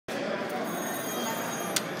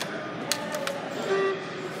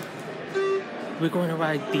We're going to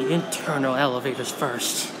ride the internal elevators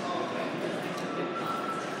first.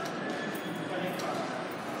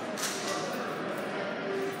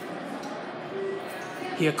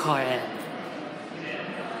 Here, car N.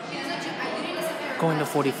 Going to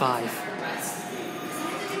 45.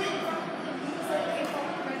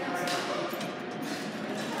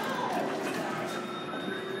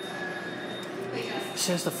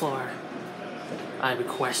 Says the floor I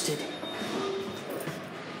requested.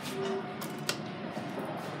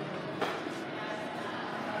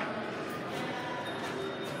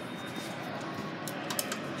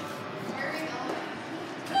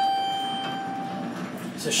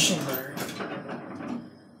 It's a Schindler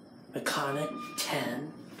Miconic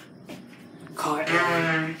 10. Car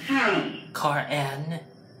N,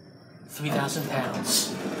 3,000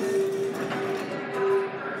 pounds.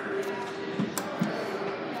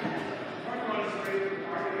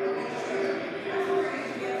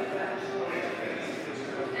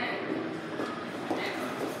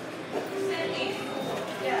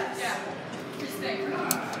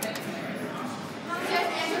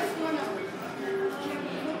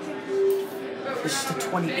 This is the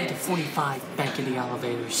 28 to 45 back in the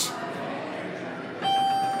elevators.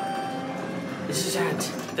 This is at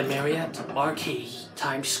the Marriot Marquis,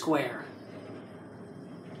 Times Square.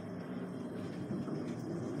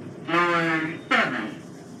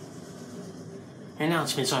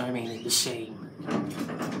 Announcements are remaining the same.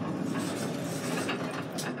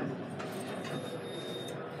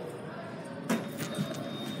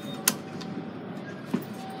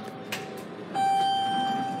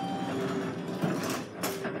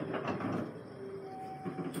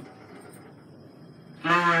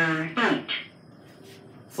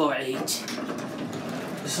 Floor 8.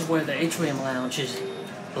 This is where the atrium lounge is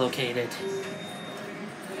located.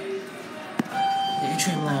 The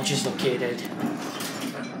atrium lounge is located.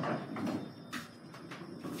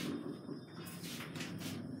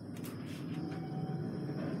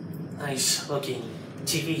 Nice looking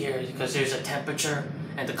TV here because there's a temperature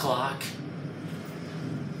and the clock.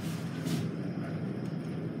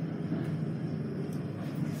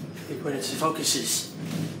 When it focuses.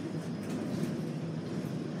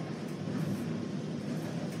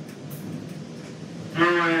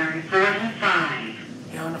 Floor 45.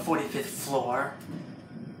 Here on the 45th floor.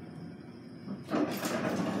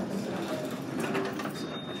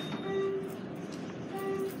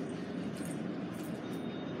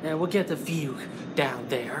 And we'll get the view down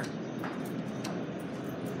there.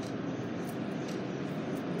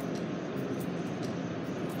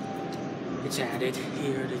 It's added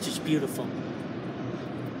here, it's just beautiful.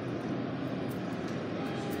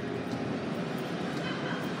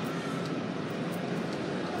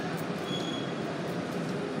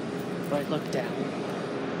 Right, look down.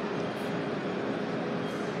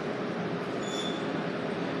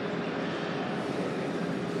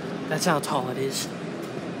 That's how tall it is.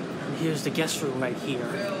 And here's the guest room right here.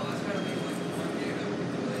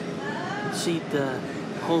 See the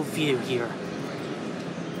whole view here.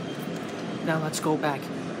 Now let's go back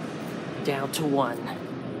down to 1.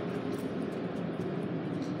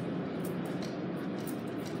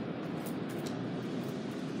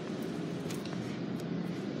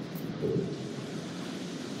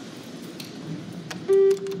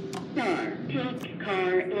 Take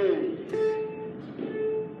car A.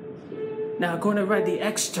 Now I'm going to ride the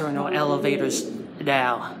external elevators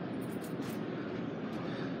now.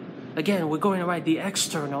 Again, we're going to ride the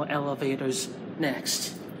external elevators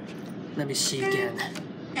next. Let me see again.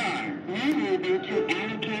 Unable to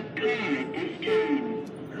allocate car at this time.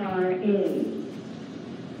 Car A.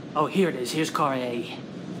 Oh, here it is. Here's car A.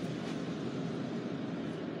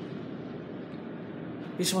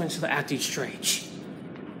 This one's the acting strange.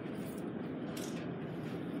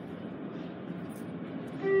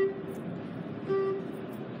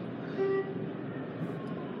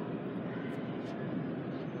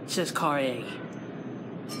 It says car A.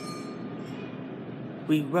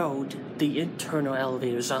 We rode the internal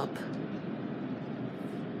elevators up.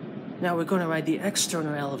 Now we're going to ride the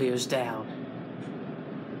external elevators down.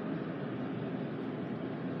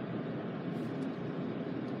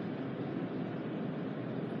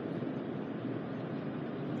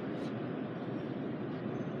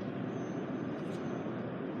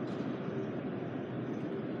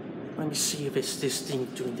 Let me see if it's this thing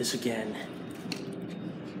doing this again.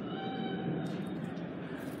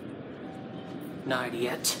 Not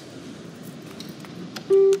yet.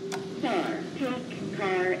 Sir, take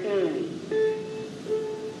car A.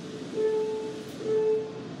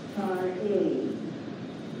 Car A.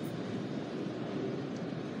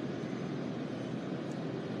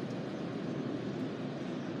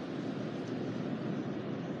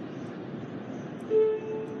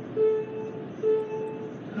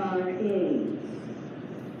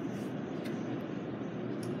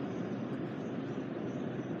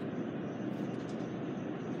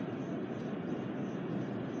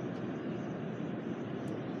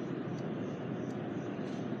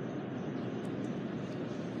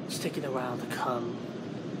 taking a while to come.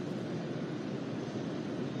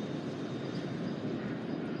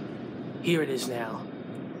 Here it is now.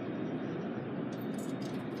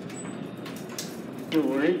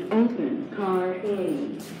 Doors open. Car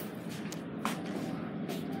A.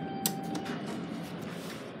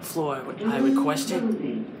 Floor I requested.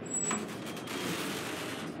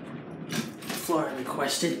 Floor I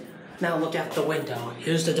requested. Now look out the window.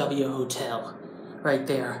 Here's the W Hotel. Right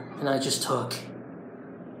there. And I just took.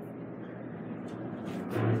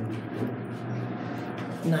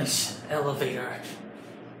 Nice elevator.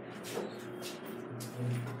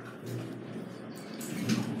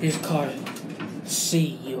 Here's car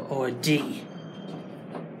C or D.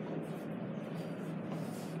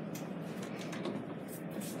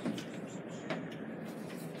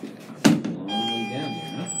 Long way down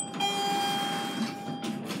here, huh?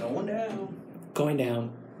 Going down. Going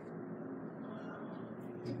down.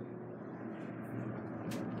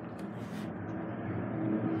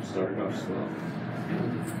 Started off slow.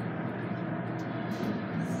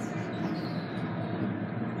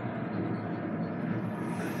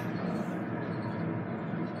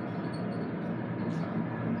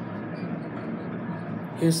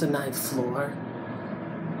 Here's the 9th floor.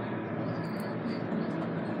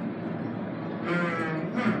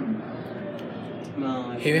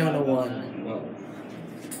 Well, Here on the about 1. that. Whoa.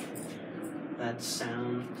 That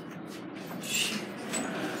sound